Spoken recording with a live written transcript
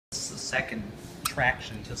second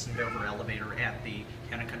traction Tissandover elevator at the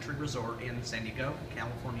Town & Country Resort in San Diego,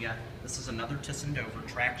 California. This is another Tissandover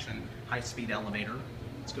traction high-speed elevator.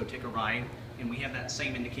 Let's go take a ride. And we have that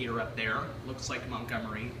same indicator up there. Looks like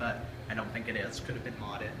Montgomery, but I don't think it is. Could have been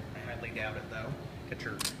modded. I highly doubt it though. Got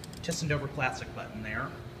your Tissandover Classic button there.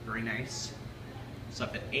 Very nice. It's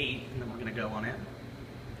up at 8, and then we're going to go on it.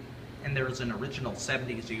 And there's an original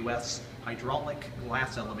 70s US hydraulic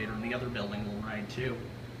glass elevator in the other building we'll ride too.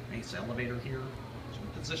 Nice elevator here. There's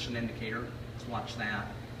a position indicator. Let's watch that.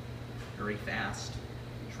 Very fast.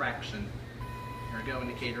 Traction. There we go,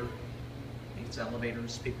 indicator. These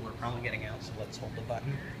elevators, people are probably getting out, so let's hold the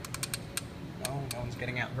button. No one's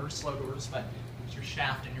getting out. Very slow doors, but it's your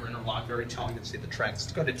shaft and your interlock. Very tall. You can see the tracks.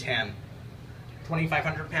 Let's go to 10.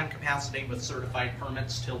 2,500 pound capacity with certified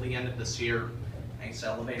permits till the end of this year. Nice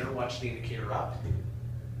elevator. Watch the indicator up.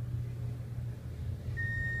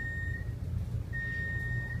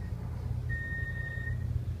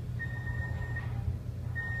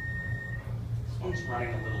 This one's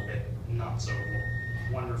running a little bit not so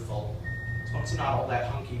wonderful. This one's not all that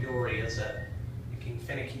hunky-dory, is it? Making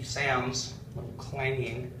finicky sounds, a little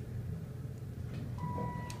clanging.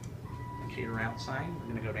 Indicator outside.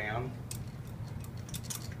 We're going to go down.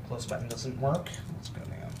 Close button doesn't work. Let's go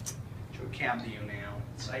down to a cab view now.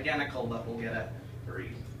 It's identical, but we'll get a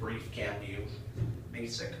very brief cab view.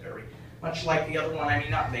 Basic, very much like the other one. I mean,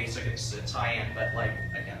 not basic, it's high-end, but like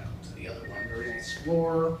identical to the other one. Very nice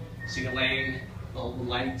floor, ceiling, the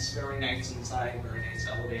lights, very nice inside, very nice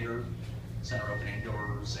elevator, center opening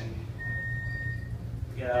doors, and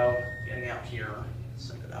go, getting out here,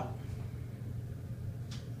 send it up.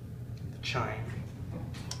 The chime.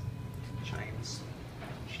 Chimes.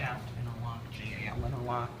 Shaft interlock, GAL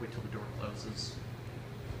interlock, wait till the door closes.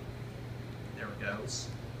 There it goes.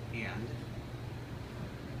 And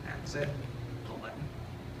that's it. Pull button.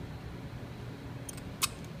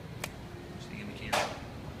 Watch the indicator.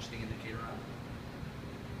 Watch the indicator up.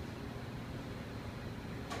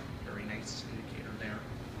 Very nice indicator there.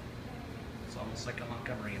 It's almost like a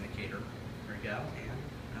Montgomery indicator. There you go. And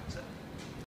that's it.